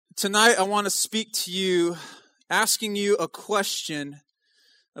Tonight, I want to speak to you, asking you a question.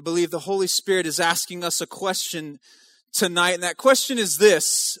 I believe the Holy Spirit is asking us a question tonight, and that question is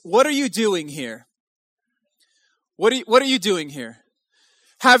this: what are you doing here? What are you doing here?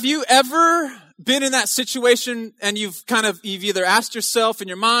 Have you ever been in that situation and you've either asked yourself in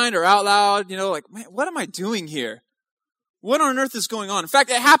your mind or out loud, man, what am I doing here? What on earth is going on? In fact,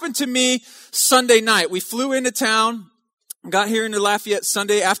 it happened to me Sunday night. We flew into town, got here into Lafayette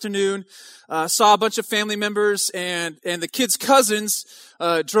Sunday afternoon, saw a bunch of family members, and the kids' cousins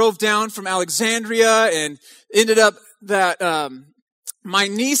drove down from Alexandria, and ended up that my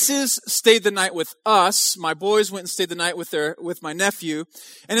nieces stayed the night with us. My boys went and stayed the night with my nephew.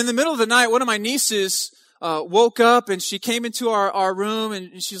 And in the middle of the night, one of my nieces woke up, and she came into our room,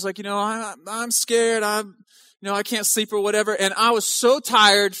 and she's like, I'm scared. I can't sleep or whatever. And I was so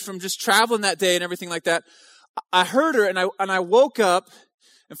tired from just traveling that day and everything like that. I heard her, and I woke up,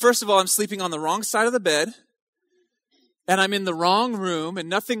 and first of all, I'm sleeping on the wrong side of the bed, and I'm in the wrong room, and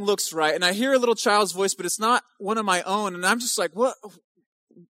nothing looks right. And I hear a little child's voice, but it's not one of my own. And I'm just like, what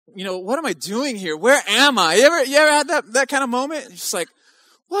am I doing here? Where am I? You ever had that kind of moment? It's just like,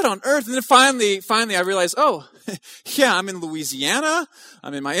 what on earth? And then finally I realized, yeah, I'm in Louisiana.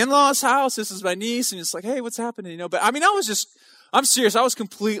 I'm in my in-laws' house. This is my niece. And it's like, hey, what's happening? But I'm serious. I was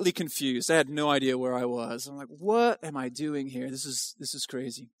completely confused. I had no idea where I was. I'm like, what am I doing here? This is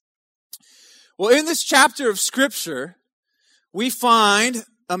crazy. Well, in this chapter of Scripture, we find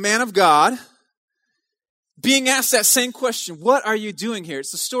a man of God being asked that same question. What are you doing here?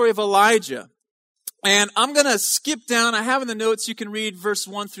 It's the story of Elijah. And I'm going to skip down. I have in the notes, you can read verse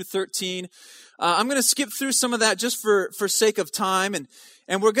 1 through 13. I'm going to skip through some of that just for sake of time.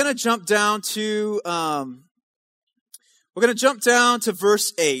 And we're going to jump down to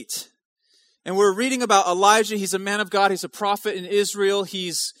verse 8. And we're reading about Elijah. He's a man of God. He's a prophet in Israel.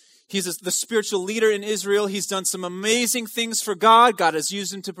 He's the spiritual leader in Israel. He's done some amazing things for God. God has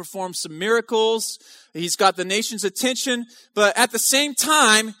used him to perform some miracles. He's got the nation's attention. But at the same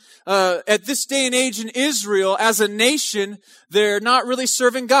time, at this day and age in Israel, as a nation, they're not really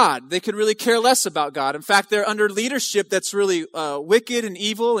serving God. They could really care less about God. In fact, they're under leadership that's really wicked and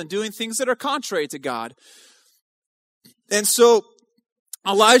evil and doing things that are contrary to God. And so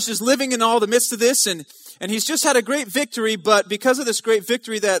Elijah's living in all the midst of this, and he's just had a great victory, but because of this great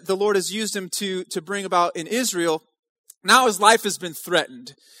victory that the Lord has used him to bring about in Israel, now his life has been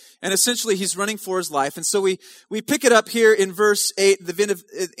threatened. And essentially he's running for his life. And so we pick it up here in verse 8,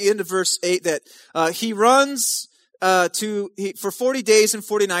 the end of verse 8, that he runs for 40 days and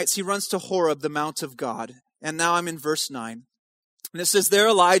 40 nights, he runs to Horeb, the mount of God. And now I'm in verse 9. And it says, there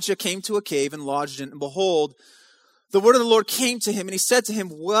Elijah came to a cave and lodged in it, and behold, the word of the Lord came to him, and he said to him,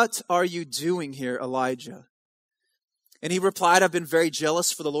 what are you doing here, Elijah? And he replied, I've been very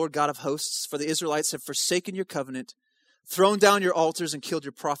jealous for the Lord God of hosts, for the Israelites have forsaken your covenant, thrown down your altars, and killed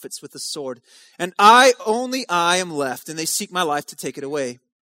your prophets with the sword. And only I am left, and they seek my life to take it away.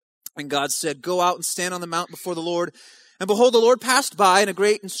 And God said, go out and stand on the mount before the Lord. And behold, the Lord passed by, and a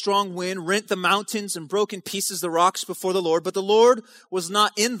great and strong wind rent the mountains and broke in pieces the rocks before the Lord. But the Lord was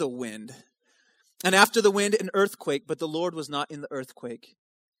not in the wind. And after the wind, an earthquake, but the Lord was not in the earthquake.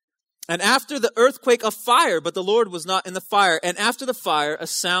 And after the earthquake, a fire, but the Lord was not in the fire. And after the fire, a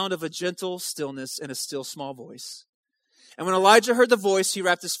sound of a gentle stillness and a still small voice. And when Elijah heard the voice, he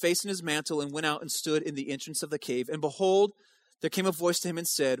wrapped his face in his mantle and went out and stood in the entrance of the cave. And behold, there came a voice to him and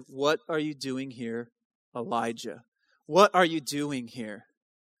said, what are you doing here, Elijah? What are you doing here?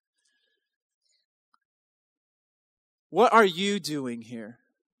 What are you doing here?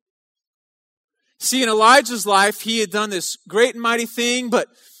 See, in Elijah's life, he had done this great and mighty thing, but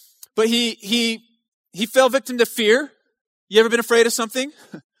he fell victim to fear. You ever been afraid of something?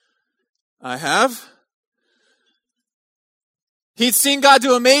 I have. He'd seen God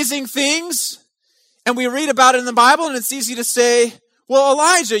do amazing things, and we read about it in the Bible, and it's easy to say, well,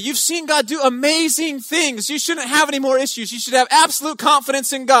 Elijah, you've seen God do amazing things. You shouldn't have any more issues. You should have absolute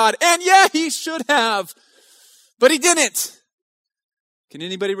confidence in God. And yeah, he should have, but he didn't. Can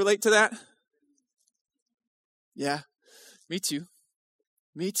anybody relate to that? Yeah, me too.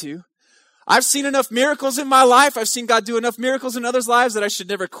 Me too. I've seen enough miracles in my life. I've seen God do enough miracles in others' lives that I should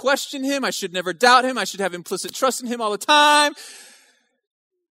never question him. I should never doubt him. I should have implicit trust in him all the time.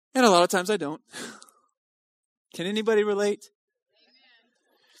 And a lot of times I don't. Can anybody relate?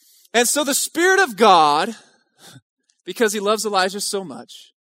 And so the Spirit of God, because he loves Elijah so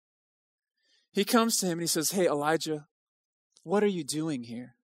much, he comes to him and he says, hey, Elijah, what are you doing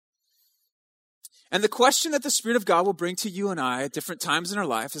here? And the question that the Spirit of God will bring to you and I at different times in our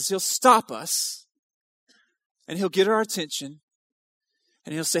life is he'll stop us and he'll get our attention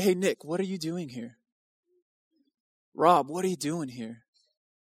And he'll say, hey, Nick, what are you doing here? Rob, what are you doing here?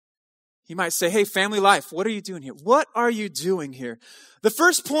 He might say, hey, family life, what are you doing here? What are you doing here? The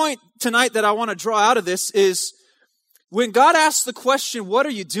first point tonight that I want to draw out of this is when God asks the question, what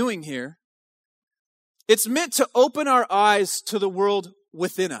are you doing here? It's meant to open our eyes to the world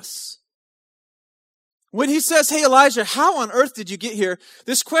within us. When he says, hey, Elijah, how on earth did you get here?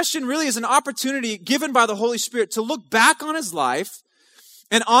 This question really is an opportunity given by the Holy Spirit to look back on his life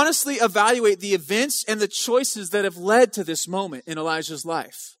and honestly evaluate the events and the choices that have led to this moment in Elijah's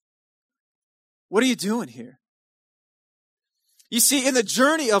life. What are you doing here? You see, in the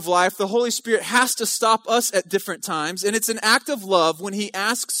journey of life, the Holy Spirit has to stop us at different times, and it's an act of love when he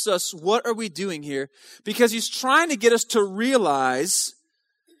asks us, what are we doing here? Because he's trying to get us to realize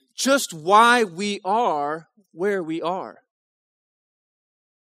just why we are where we are.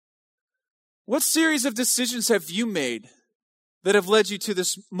 What series of decisions have you made that have led you to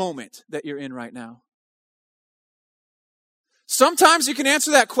this moment that you're in right now? Sometimes you can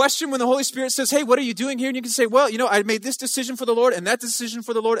answer that question when the Holy Spirit says, hey, what are you doing here? And you can say, well, I made this decision for the Lord and that decision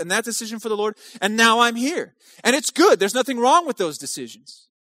for the Lord and that decision for the Lord, and now I'm here. And it's good. There's nothing wrong with those decisions.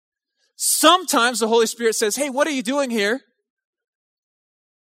 Sometimes the Holy Spirit says, hey, what are you doing here?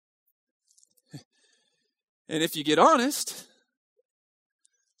 And if you get honest,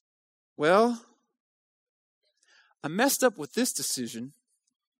 well, I messed up with this decision.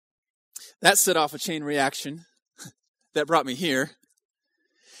 That set off a chain reaction that brought me here.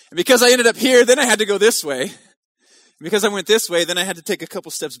 And because I ended up here, then I had to go this way. And because I went this way, then I had to take a couple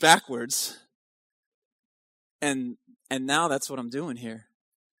steps backwards. And now that's what I'm doing here.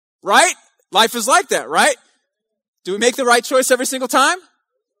 Right? Life is like that, right? Do we make the right choice every single time?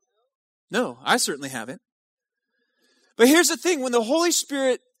 No, I certainly haven't. But here's the thing, when the Holy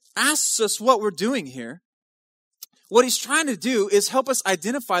Spirit asks us what we're doing here, what he's trying to do is help us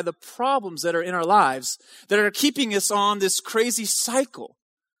identify the problems that are in our lives that are keeping us on this crazy cycle.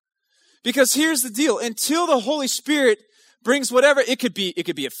 Because here's the deal, until the Holy Spirit brings whatever, it could be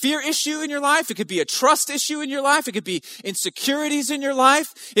a fear issue in your life, it could be a trust issue in your life, it could be insecurities in your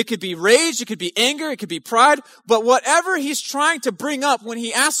life, it could be rage, it could be anger, it could be pride, but whatever he's trying to bring up when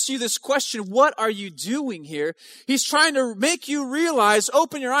he asks you this question, what are you doing here? He's trying to make you realize,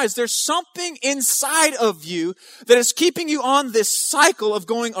 open your eyes, there's something inside of you that is keeping you on this cycle of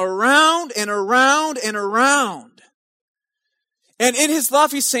going around and around and around. And in his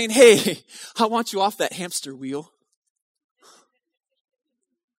love, he's saying, hey, I want you off that hamster wheel.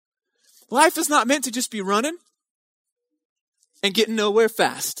 Life is not meant to just be running and getting nowhere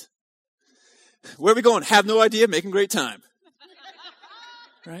fast. Where are we going? Have no idea, making great time.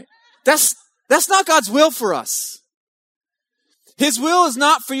 Right? That's not God's will for us. His will is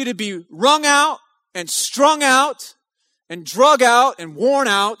not for you to be wrung out and strung out and drug out and worn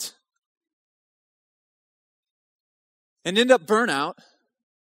out and end up burnout.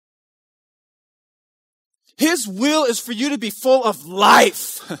 His will is for you to be full of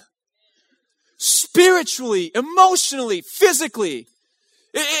life. Spiritually, emotionally, physically.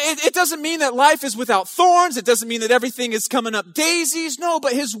 It doesn't mean that life is without thorns. It doesn't mean that everything is coming up daisies. No,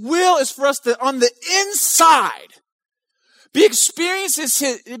 but his will is for us to, on the inside, be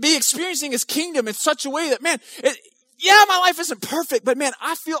experiencing his kingdom in such a way that, man, my life isn't perfect, but man,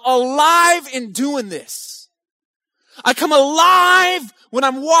 I feel alive in doing this. I come alive when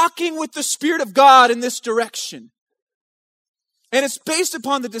I'm walking with the Spirit of God in this direction. And it's based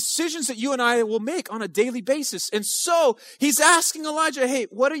upon the decisions that you and I will make on a daily basis. And so he's asking Elijah, hey,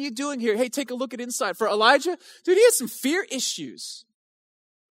 what are you doing here? Hey, take a look at inside. For Elijah, dude, he had some fear issues.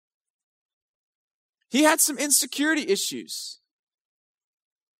 He had some insecurity issues.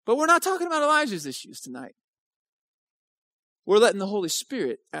 But we're not talking about Elijah's issues tonight. We're letting the Holy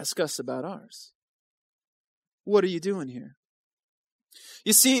Spirit ask us about ours. What are you doing here?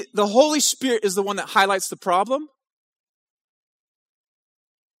 You see, the Holy Spirit is the one that highlights the problem.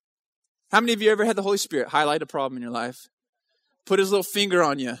 How many of you ever had the Holy Spirit highlight a problem in your life? Put his little finger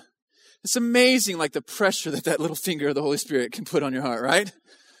on you. It's amazing, like the pressure that little finger of the Holy Spirit can put on your heart, right?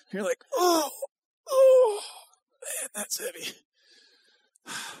 You're like, oh, man, that's heavy.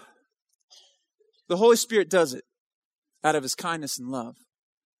 The Holy Spirit does it out of his kindness and love.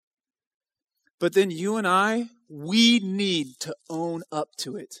 But then you and I, we need to own up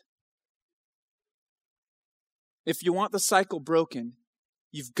to it. If you want the cycle broken,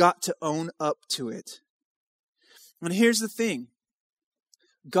 you've got to own up to it. And here's the thing.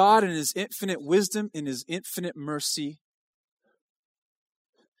 God in his infinite wisdom, in his infinite mercy,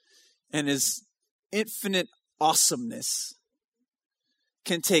 and his infinite awesomeness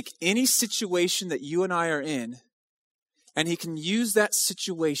can take any situation that you and I are in And he can use that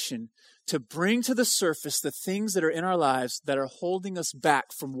situation to bring to the surface the things that are in our lives that are holding us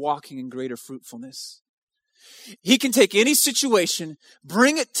back from walking in greater fruitfulness. He can take any situation,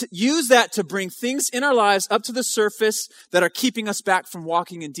 use that to bring things in our lives up to the surface that are keeping us back from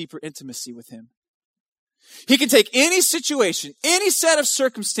walking in deeper intimacy with him. He can take any situation, any set of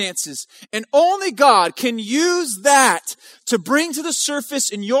circumstances, and only God can use that to bring to the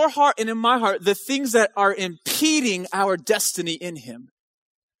surface in your heart and in my heart the things that are impeding our destiny in him.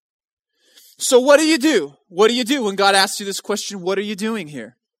 So what do you do? What do you do when God asks you this question? What are you doing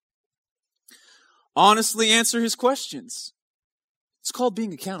here? Honestly answer his questions. It's called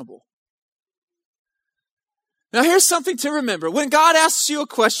being accountable. Now here's something to remember. When God asks you a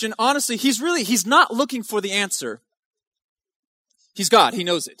question, honestly, he's not looking for the answer. He's God. He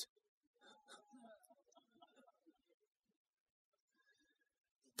knows it.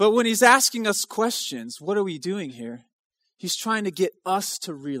 But when he's asking us questions, what are we doing here? He's trying to get us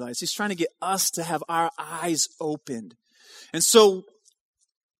to realize. He's trying to get us to have our eyes opened. And so,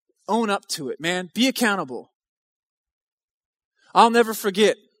 own up to it, man. Be accountable. I'll never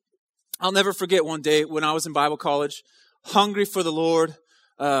forget one day when I was in Bible college, hungry for the Lord.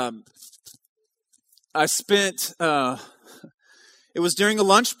 I spent, it was during a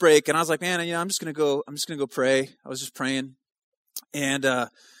lunch break, and I was like, man, I'm just gonna go pray. I was just praying, and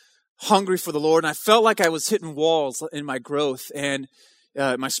hungry for the Lord, and I felt like I was hitting walls in my growth and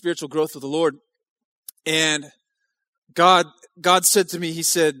my spiritual growth with the Lord. And God said to me, He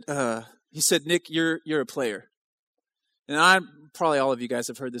said, Nick, you're a player. And probably all of you guys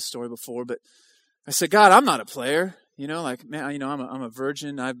have heard this story before, but I said, God, I'm not a player. Like, man, I'm a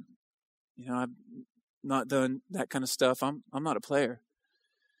virgin. I've not done that kind of stuff. I'm not a player.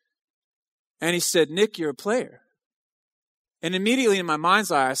 And he said, Nick, you're a player. And immediately in my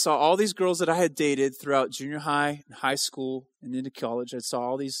mind's eye, I saw all these girls that I had dated throughout junior high and high school and into college. I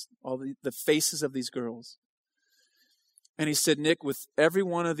saw the faces of these girls. And he said, Nick, with every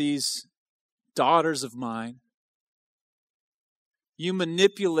one of these daughters of mine, you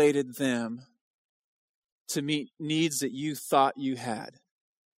manipulated them to meet needs that you thought you had,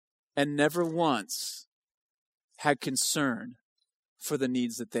 and never once had concern for the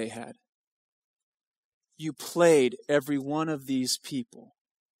needs that they had. You played every one of these people.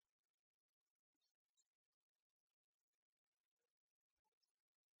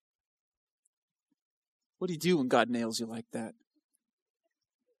 What do you do when God nails you like that?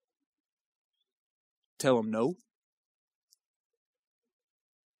 Tell him no?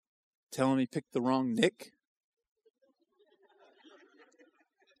 Tell him he picked the wrong Nick?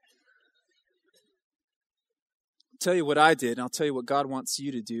 I'll tell you what I did, and I'll tell you what God wants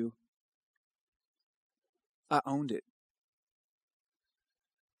you to do. I owned it.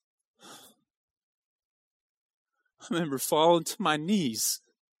 I remember falling to my knees.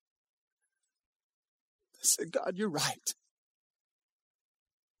 I said, God, you're right.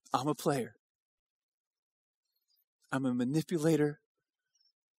 I'm a player. I'm a manipulator.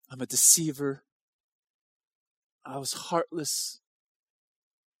 I'm a deceiver. I was heartless.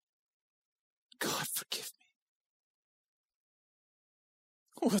 God, forgive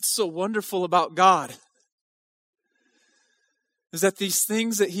me. What's so wonderful about God is that these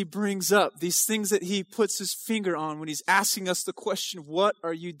things that he brings up, these things that he puts his finger on when he's asking us the question, what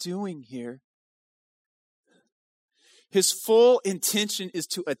are you doing here? His full intention is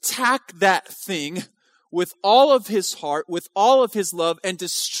to attack that thing with all of his heart, with all of his love, and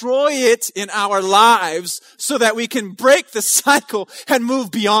destroy it in our lives so that we can break the cycle and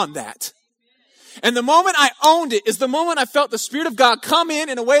move beyond that. And the moment I owned it is the moment I felt the Spirit of God come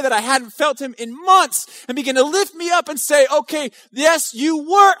in a way that I hadn't felt him in months and begin to lift me up and say, okay, yes, you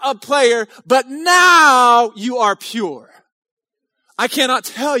were a player, but now you are pure. I cannot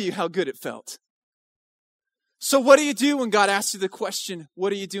tell you how good it felt. So what do you do when God asks you the question,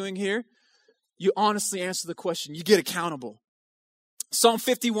 what are you doing here? You honestly answer the question. You get accountable. Psalm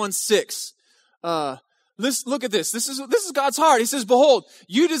 51:6. Look at this. This is God's heart. He says, behold,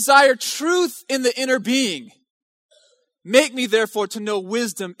 you desire truth in the inner being. Make me therefore to know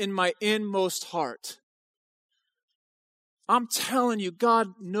wisdom in my inmost heart. I'm telling you,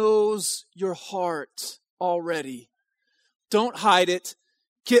 God knows your heart already. Don't hide it.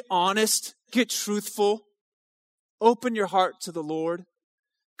 Get honest. Get truthful. Open your heart to the Lord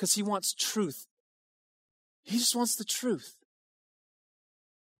because he wants truth. He just wants the truth.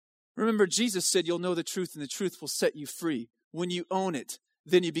 Remember, Jesus said you'll know the truth and the truth will set you free. When you own it,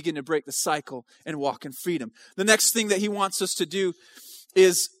 then you begin to break the cycle and walk in freedom. The next thing that he wants us to do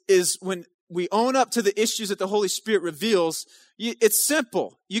is when we own up to the issues that the Holy Spirit reveals, it's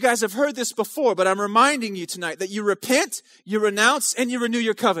simple. You guys have heard this before, but I'm reminding you tonight that you repent, you renounce, and you renew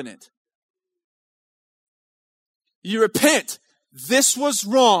your covenant. You repent. This was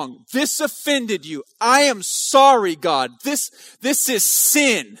wrong. This offended you. I am sorry, God. This is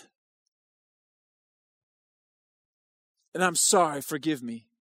sin. And I'm sorry. Forgive me.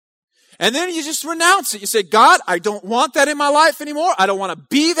 And then you just renounce it. You say, God, I don't want that in my life anymore. I don't want to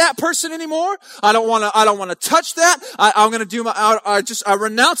be that person anymore. I don't want to touch that. I'm going to do I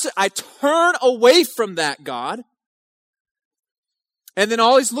renounce it. I turn away from that, God. And then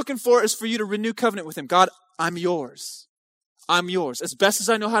all he's looking for is for you to renew covenant with him. God, I'm yours. I'm yours. As best as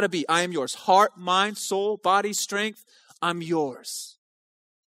I know how to be, I am yours. Heart, mind, soul, body, strength, I'm yours.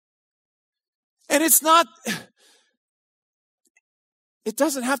 And it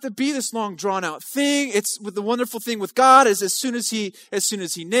doesn't have to be this long drawn out thing. It's with the wonderful thing with God is as soon as he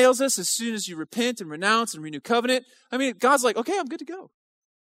nails us, as soon as you repent and renounce and renew covenant, I mean, God's like, okay, I'm good to go.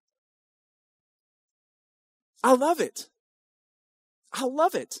 I love it. I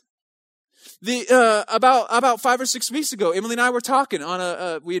love it. About 5 or 6 weeks ago, Emily and I were talking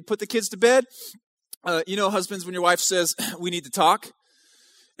we had put the kids to bed. Husbands, when your wife says, we need to talk,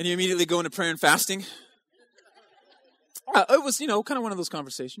 and you immediately go into prayer and fasting. It was, kind of one of those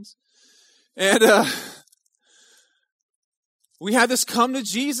conversations. And we had this come to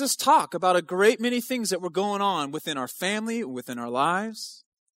Jesus talk about a great many things that were going on within our family, within our lives.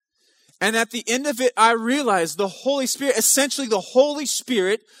 And at the end of it, I realized the Holy Spirit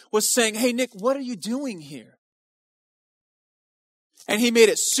was saying, hey, Nick, what are you doing here? And he made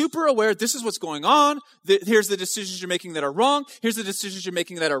it super aware. This is what's going on. Here's the decisions you're making that are wrong. Here's the decisions you're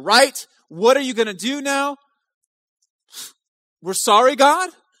making that are right. What are you going to do now? We're sorry,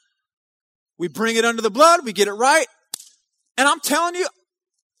 God. We bring it under the blood. We get it right. And I'm telling you,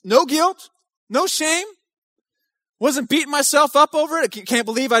 no guilt, no shame. Wasn't beating myself up over it. I can't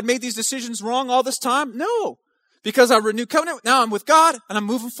believe I'd made these decisions wrong all this time. No, because I renewed covenant. Now I'm with God and I'm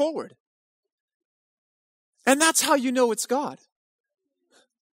moving forward. And that's how you know it's God.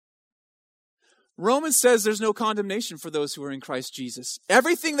 Romans says there's no condemnation for those who are in Christ Jesus.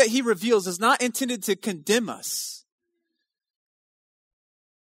 Everything that he reveals is not intended to condemn us.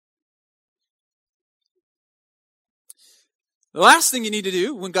 The last thing you need to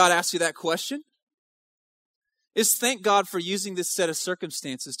do when God asks you that question is thank God for using this set of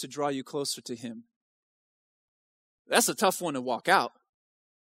circumstances to draw you closer to him. That's a tough one to walk out.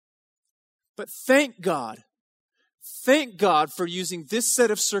 But thank God. Thank God for using this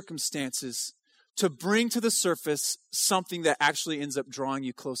set of circumstances to bring to the surface something that actually ends up drawing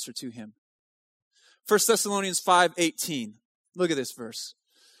you closer to him. 1 Thessalonians 5:18. Look at this verse.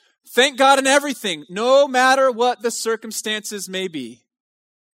 Thank God in everything, no matter what the circumstances may be.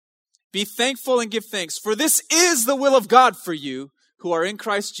 Be thankful and give thanks, for this is the will of God for you who are in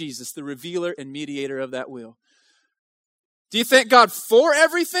Christ Jesus, the revealer and mediator of that will. Do you thank God for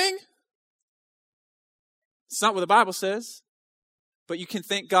everything? It's not what the Bible says. But you can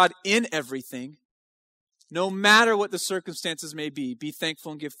thank God in everything, no matter what the circumstances may be. Be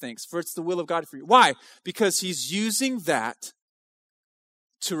thankful and give thanks, for it's the will of God for you. Why? Because he's using that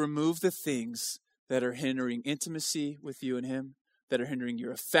to remove the things that are hindering intimacy with you and him, that are hindering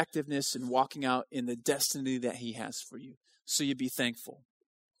your effectiveness in walking out in the destiny that he has for you. So you be thankful.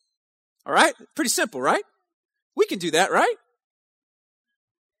 All right? Pretty simple, right? We can do that, right?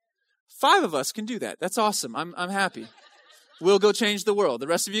 5 of us can do that. That's awesome. I'm happy. We'll go change the world. The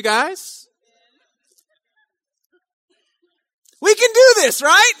rest of you guys? We can do this,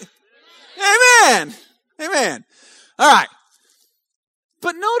 right? Amen. Amen. All right.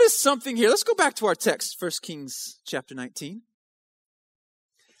 But notice something here. Let's go back to our text, 1 Kings chapter 19.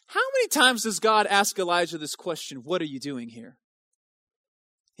 How many times does God ask Elijah this question, what are you doing here?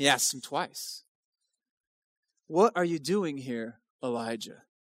 He asks him twice. What are you doing here, Elijah?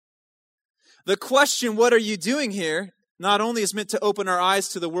 The question, what are you doing here, not only is meant to open our eyes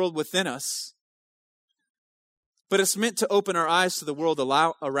to the world within us, but it's meant to open our eyes to the world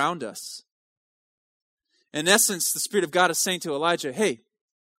around us. In essence, the Spirit of God is saying to Elijah, hey,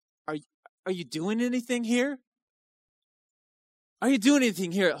 are you doing anything here? Are you doing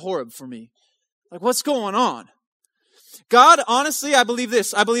anything here at Horeb for me? Like, what's going on? God, honestly, I believe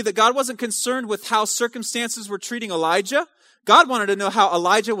this. I believe that God wasn't concerned with how circumstances were treating Elijah. God wanted to know how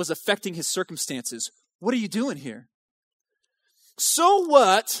Elijah was affecting his circumstances. What are you doing here? So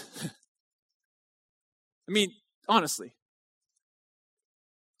what? I mean, honestly.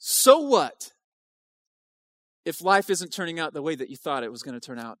 So what if life isn't turning out the way that you thought it was going to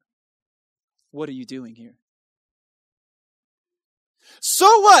turn out? What are you doing here? So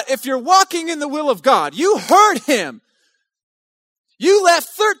what if you're walking in the will of God? You heard him. You left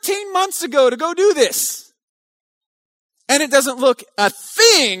 13 months ago to go do this. And it doesn't look a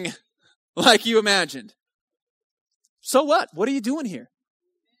thing like you imagined. So what? What are you doing here?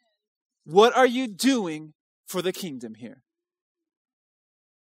 What are you doing for the kingdom here?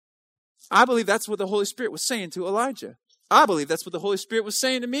 I believe that's what the Holy Spirit was saying to Elijah. I believe that's what the Holy Spirit was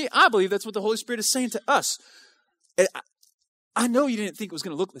saying to me. I believe that's what the Holy Spirit is saying to us. I know you didn't think it was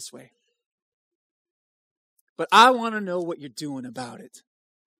going to look this way. But I want to know what you're doing about it.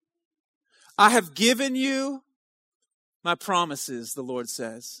 I have given you my promises, the Lord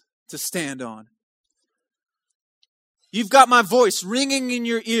says, to stand on. You've got my voice ringing in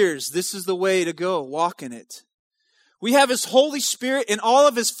your ears. This is the way to go. Walk in it. We have His Holy Spirit in all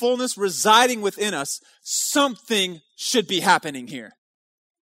of His fullness residing within us. Something should be happening here.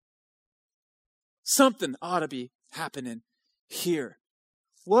 Something ought to be happening here.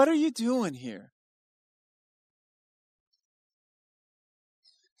 What are you doing here?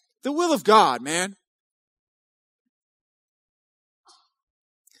 The will of God, man.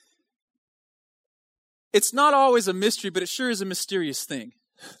 It's not always a mystery, but it sure is a mysterious thing.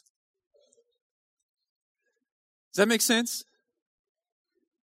 Does that make sense?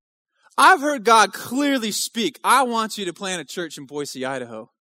 I've heard God clearly speak. I want you to plant a church in Boise,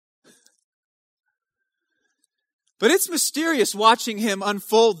 Idaho. But it's mysterious watching Him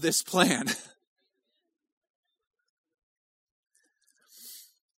unfold this plan.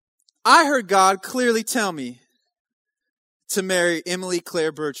 I heard God clearly tell me to marry Emily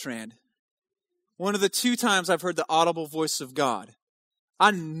Claire Bertrand. One of the 2 times I've heard the audible voice of God. I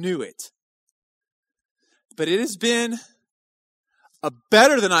knew it. But it has been a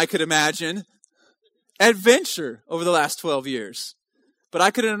better than I could imagine adventure over the last 12 years. But I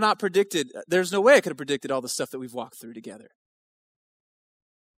could have not predicted, there's no way I could have predicted all the stuff that we've walked through together.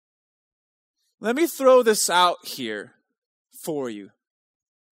 Let me throw this out here for you.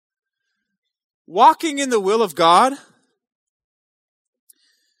 Walking in the will of God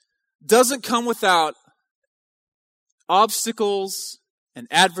doesn't come without obstacles and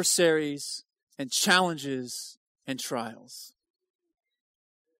adversaries and challenges and trials.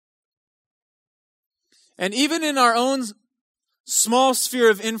 And even in our own small sphere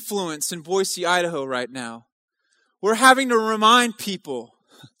of influence in Boise, Idaho right now, we're having to remind people,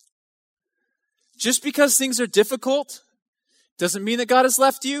 just because things are difficult doesn't mean that God has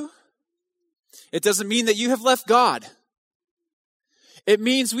left you. It doesn't mean that you have left God. It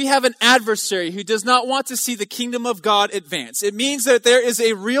means we have an adversary who does not want to see the kingdom of God advance. It means that there is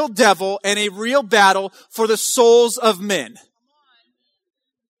a real devil and a real battle for the souls of men.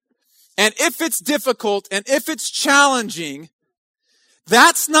 And if it's difficult and if it's challenging,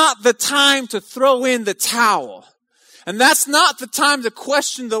 that's not the time to throw in the towel. And that's not the time to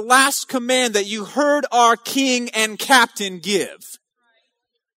question the last command that you heard our king and captain give.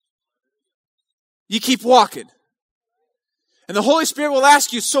 You keep walking. And the Holy Spirit will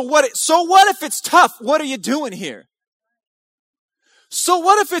ask you, so what if it's tough? What are you doing here? So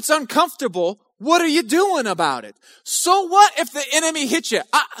what if it's uncomfortable? What are you doing about it? So what if the enemy hits you?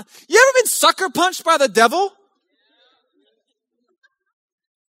 You ever been sucker punched by the devil?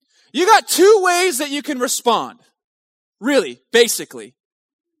 You got 2 ways that you can respond. Really, basically.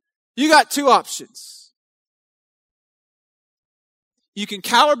 You got 2 options. You can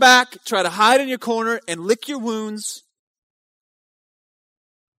cower back, try to hide in your corner, and lick your wounds,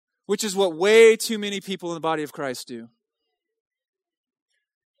 which is what way too many people in the body of Christ do.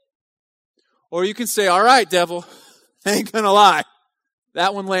 Or you can say, all right, devil, I ain't gonna lie.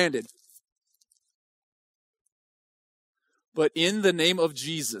 That one landed. But in the name of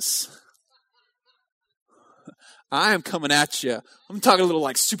Jesus, I am coming at you. I'm talking a little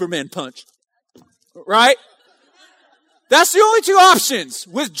like Superman punch. Right? That's the only 2 options.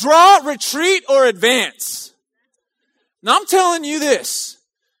 Withdraw, retreat, or advance. Now I'm telling you this.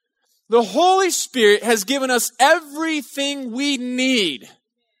 The Holy Spirit has given us everything we need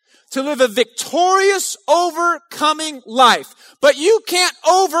to live a victorious, overcoming life. But you can't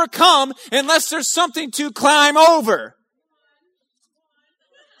overcome unless there's something to climb over.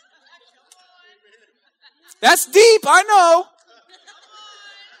 That's deep, I know.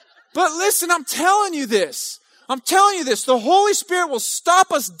 But listen, I'm telling you this. The Holy Spirit will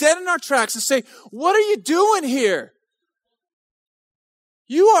stop us dead in our tracks and say, what are you doing here?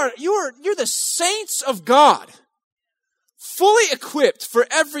 You're the saints of God, fully equipped for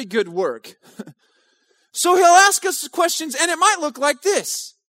every good work. So He'll ask us questions, and it might look like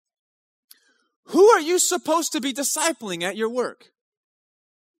this. Who are you supposed to be discipling at your work?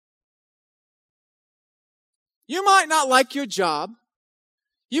 You might not like your job.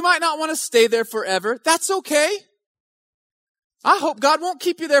 You might not want to stay there forever. That's okay. I hope God won't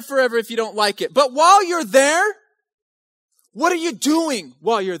keep you there forever if you don't like it. But while you're there, what are you doing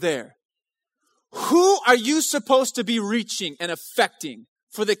while you're there? Who are you supposed to be reaching and affecting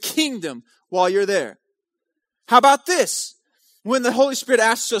for the kingdom while you're there? How about this? When the Holy Spirit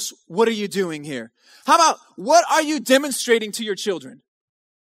asks us, what are you doing here? How about, what are you demonstrating to your children?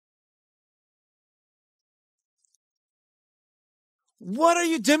 What are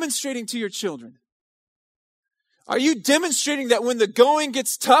you demonstrating to your children? Are you demonstrating that when the going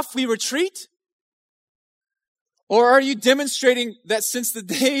gets tough, we retreat? Or are you demonstrating that since the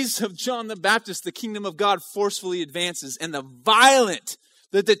days of John the Baptist, the kingdom of God forcefully advances and the violent,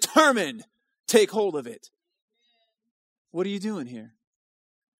 the determined take hold of it? What are you doing here?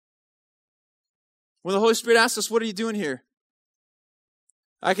 When the Holy Spirit asks us, what are you doing here?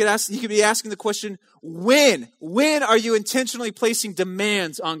 He could be asking the question, when? When are you intentionally placing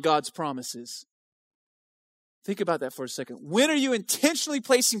demands on God's promises? Think about that for a second. When are you intentionally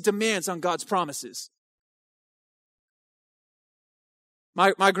placing demands on God's promises?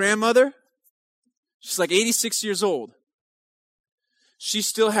 My grandmother, she's like 86 years old. She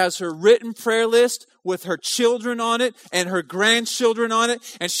still has her written prayer list with her children on it and her grandchildren on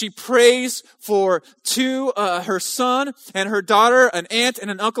it. And she prays for her son and her daughter, an aunt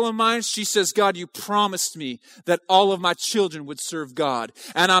and an uncle of mine. She says, God, you promised me that all of my children would serve God.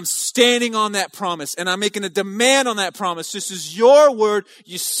 And I'm standing on that promise. And I'm making a demand on that promise. This is your word.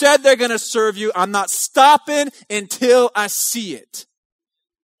 You said they're going to serve you. I'm not stopping until I see it.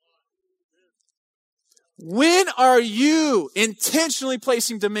 When are you intentionally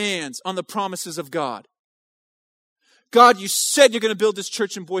placing demands on the promises of God? God, you said you're going to build this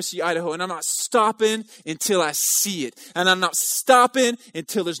church in Boise, Idaho, and I'm not stopping until I see it. And I'm not stopping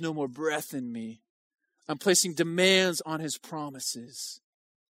until there's no more breath in me. I'm placing demands on his promises.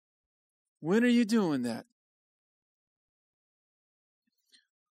 When are you doing that?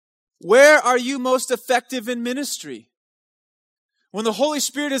 Where are you most effective in ministry? When the Holy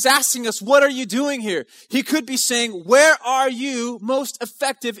Spirit is asking us, what are you doing here? He could be saying, where are you most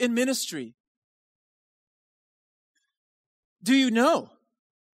effective in ministry? Do you know?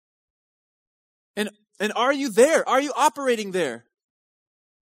 And are you there? Are you operating there?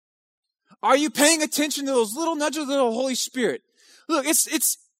 Are you paying attention to those little nudges of the Holy Spirit? Look,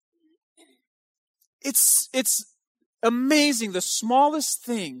 it's amazing, the smallest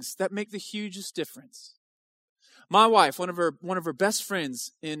things that make the hugest difference. My wife, one of her best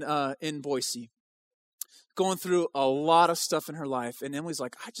friends in Boise, going through a lot of stuff in her life, and Emily's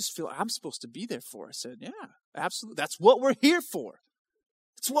like, I just feel I'm supposed to be there for her. I said, yeah, absolutely. That's what we're here for.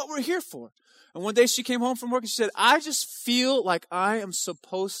 It's what we're here for. And one day she came home from work and she said, I just feel like I am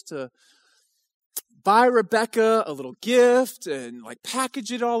supposed to buy Rebecca a little gift and like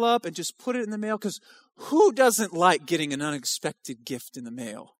package it all up and just put it in the mail, because who doesn't like getting an unexpected gift in the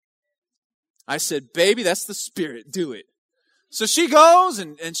mail? I said, baby, that's the Spirit. Do it. So she goes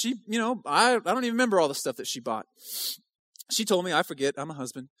and she, I don't even remember all the stuff that she bought. She told me, I forget, I'm a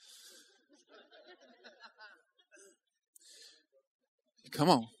husband. Come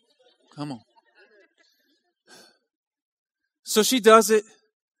on. So she does it.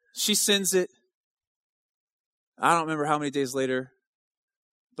 She sends it. I don't remember how many days later,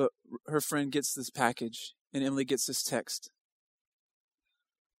 but her friend gets this package and Emily gets this text.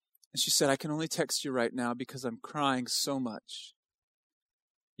 And she said, I can only text you right now because I'm crying so much.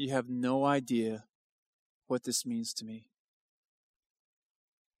 You have no idea what this means to me.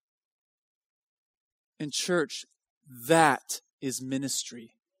 In church, that is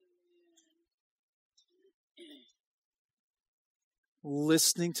ministry.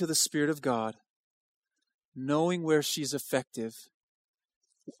 Listening to the Spirit of God, knowing where she's effective,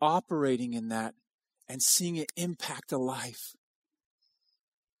 operating in that, and seeing it impact a life.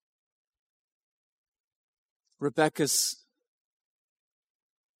 Rebecca's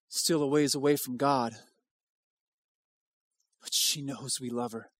still a ways away from God, but she knows we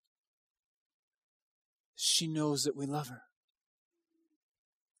love her. She knows that we love her.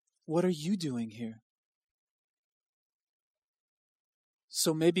 What are you doing here?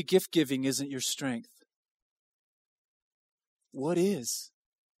 So maybe gift giving isn't your strength. What is?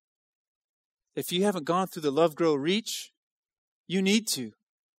 If you haven't gone through the Love, Grow, Reach, you need to.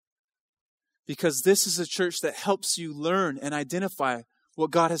 Because this is a church that helps you learn and identify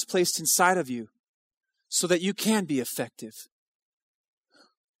what God has placed inside of you so that you can be effective.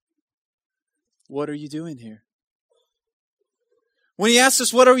 What are you doing here? When he asks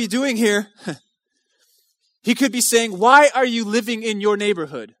us, what are you doing here? He could be saying, why are you living in your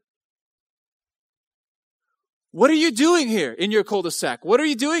neighborhood? What are you doing here in your cul-de-sac? What are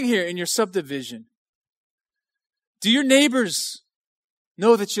you doing here in your subdivision? Do your neighbors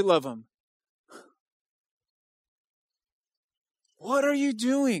know that you love them? What are you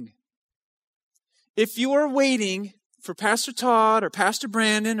doing? If you are waiting for Pastor Todd or Pastor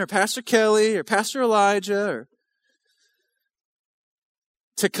Brandon or Pastor Kelly or Pastor Elijah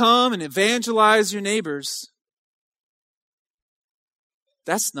to come and evangelize your neighbors,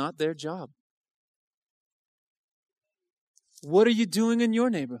 that's not their job. What are you doing in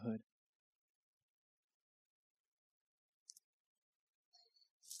your neighborhood?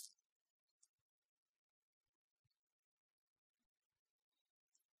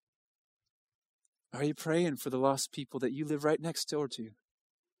 Are you praying for the lost people that you live right next door to?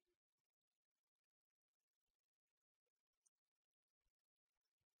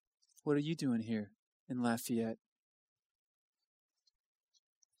 What are you doing here in Lafayette?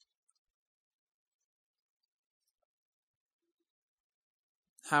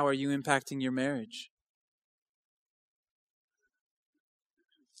 How are you impacting your marriage?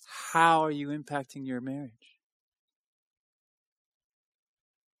 How are you impacting your marriage?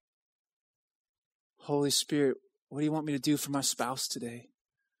 Holy Spirit, what do you want me to do for my spouse today?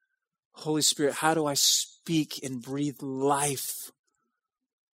 Holy Spirit, how do I speak and breathe life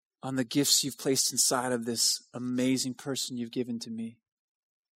on the gifts you've placed inside of this amazing person you've given to me?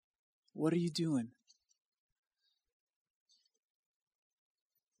 What are you doing?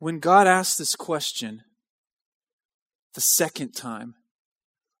 When God asked this question the second time,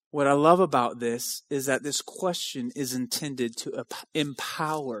 what I love about this is that this question is intended to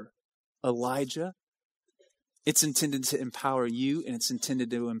empower Elijah. It's intended to empower you, and it's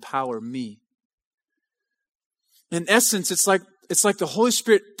intended to empower me. In essence, it's like the Holy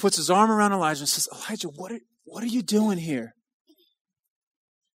Spirit puts his arm around Elijah and says, Elijah, what are you doing here?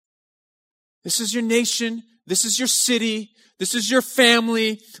 This is your nation. This is your city. This is your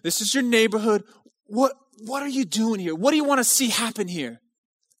family. This is your neighborhood. What are you doing here? What do you want to see happen here?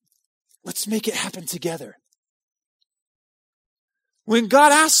 Let's make it happen together. When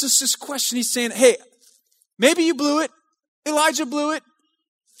God asks us this question, he's saying, hey, maybe you blew it. Elijah blew it.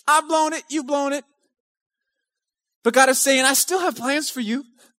 I've blown it. You've blown it. But God is saying, I still have plans for you.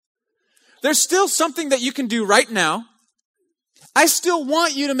 There's still something that you can do right now. I still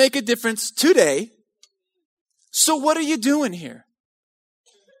want you to make a difference today. So what are you doing here?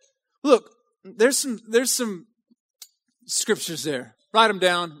 Look, there's some scriptures there. Write them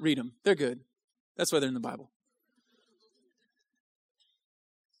down, read them. They're good. That's why they're in the Bible.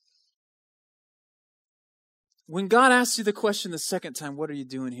 When God asks you the question the second time, what are you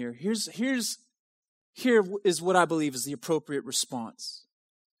doing here? Here is what I believe is the appropriate response.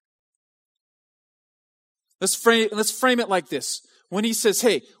 Let's frame it like this. When he says,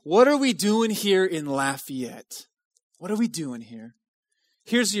 hey, what are we doing here in Lafayette? What are we doing here?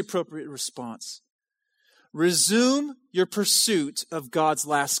 Here's the appropriate response. Resume your pursuit of God's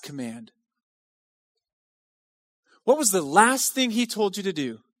last command. What was the last thing he told you to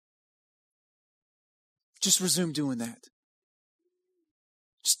do? Just resume doing that.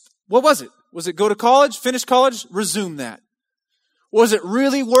 What was it? Was it go to college, finish college, resume that? Was it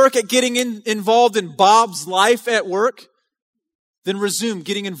really work at getting involved in Bob's life at work? Then resume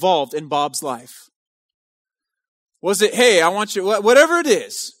getting involved in Bob's life. Was it, hey, I want you, whatever it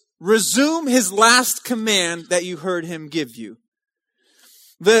is, resume his last command that you heard him give you.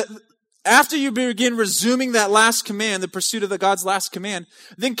 After you begin resuming that last command, the pursuit of God's last command,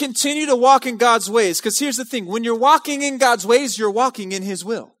 then continue to walk in God's ways. Because here's the thing, when you're walking in God's ways, you're walking in his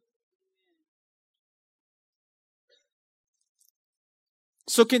will.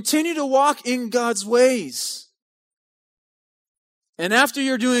 So continue to walk in God's ways. And after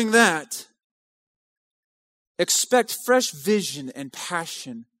you're doing that, expect fresh vision and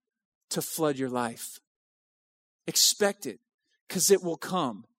passion to flood your life. Expect it, because it will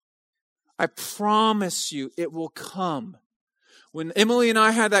come. I promise you, it will come. When Emily and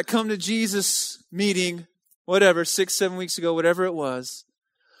I had that come to Jesus meeting, 6-7 weeks ago, whatever it was,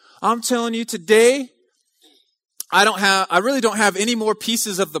 I'm telling you today, I really don't have any more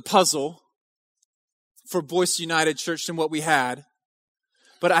pieces of the puzzle for Boise United Church than what we had.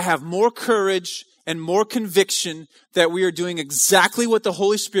 But I have more courage and more conviction that we are doing exactly what the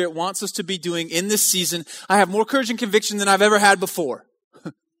Holy Spirit wants us to be doing in this season. I have more courage and conviction than I've ever had before.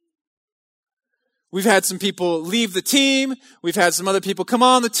 We've had some people leave the team. We've had some other people come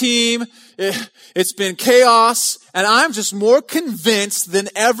on the team. It's been chaos. And I'm just more convinced than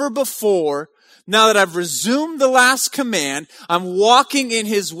ever before. Now that I've resumed the last command, I'm walking in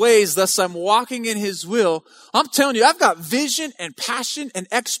his ways, thus I'm walking in his will. I'm telling you, I've got vision and passion and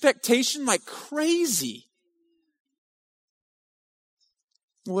expectation like crazy.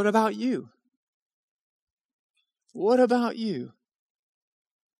 What about you? What about you?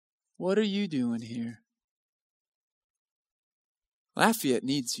 What are you doing here? Lafayette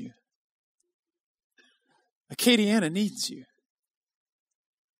needs you. Acadiana needs you.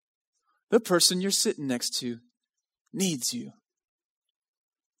 The person you're sitting next to needs you.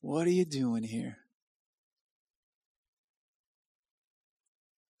 What are you doing here?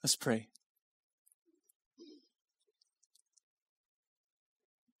 Let's pray.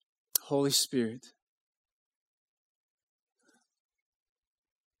 Holy Spirit,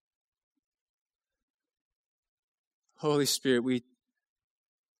 Holy Spirit, we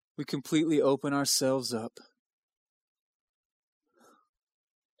completely open ourselves up.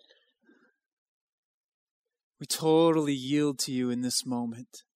 We totally yield to you in this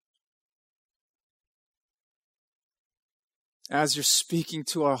moment. As you're speaking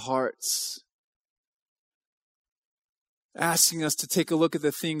to our hearts, asking us to take a look at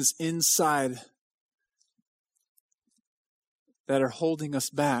the things inside that are holding us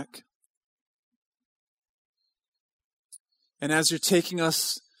back. And as you're taking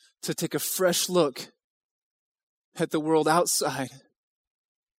us to take a fresh look at the world outside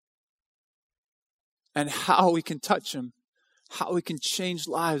and how we can touch them, how we can change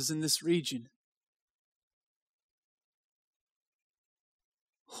lives in this region.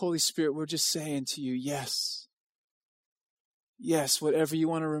 Holy Spirit, we're just saying to you, yes. Yes, whatever you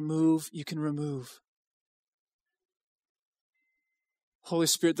want to remove, you can remove. Holy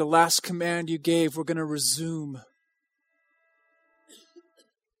Spirit, the last command you gave, we're going to resume.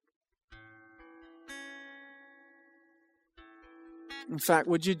 In fact,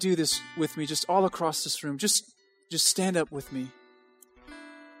 would you do this with me just all across this room? Just stand up with me.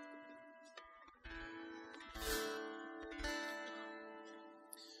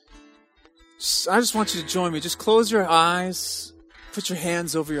 I just want you to join me. Just close your eyes. Put your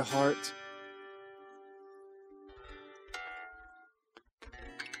hands over your heart.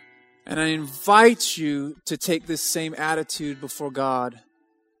 And I invite you to take this same attitude before God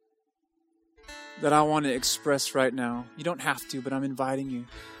that I want to express right now. You don't have to, but I'm inviting you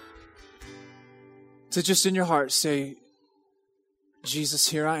to just in your heart say, Jesus,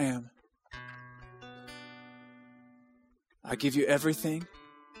 here I am. I give you everything.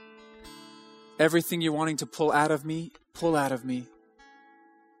 Everything you're wanting to pull out of me, pull out of me.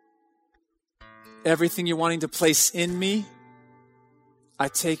 Everything you're wanting to place in me, I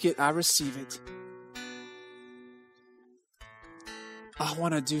take it, I receive it. I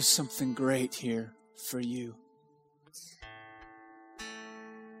want to do something great here for you.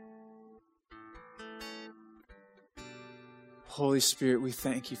 Holy Spirit, we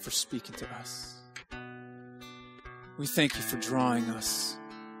thank you for speaking to us. We thank you for drawing us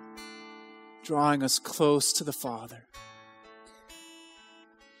close to the Father.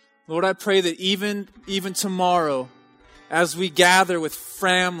 Lord, I pray that even tomorrow, as we gather with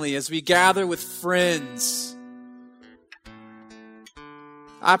family, as we gather with friends,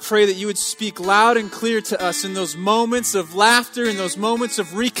 I pray that you would speak loud and clear to us in those moments of laughter, in those moments of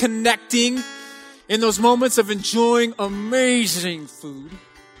reconnecting, in those moments of enjoying amazing food.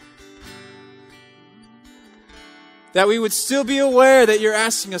 That we would still be aware that you're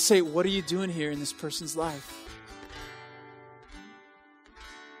asking us, hey, what are you doing here in this person's life?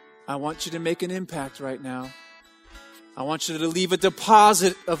 I want you to make an impact right now. I want you to leave a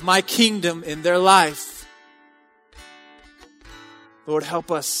deposit of my kingdom in their life. Lord,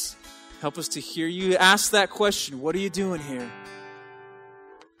 help us. Help us to hear you ask that question, what are you doing here?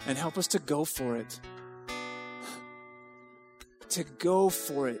 And help us to go for it. To go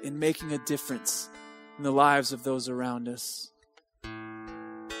for it in making a difference in the lives of those around us.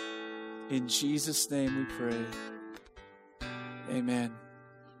 In Jesus' name we pray. Amen.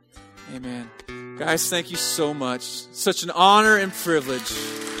 Amen. Guys, thank you so much. Such an honor and privilege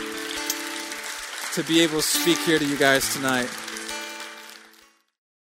to be able to speak here to you guys tonight.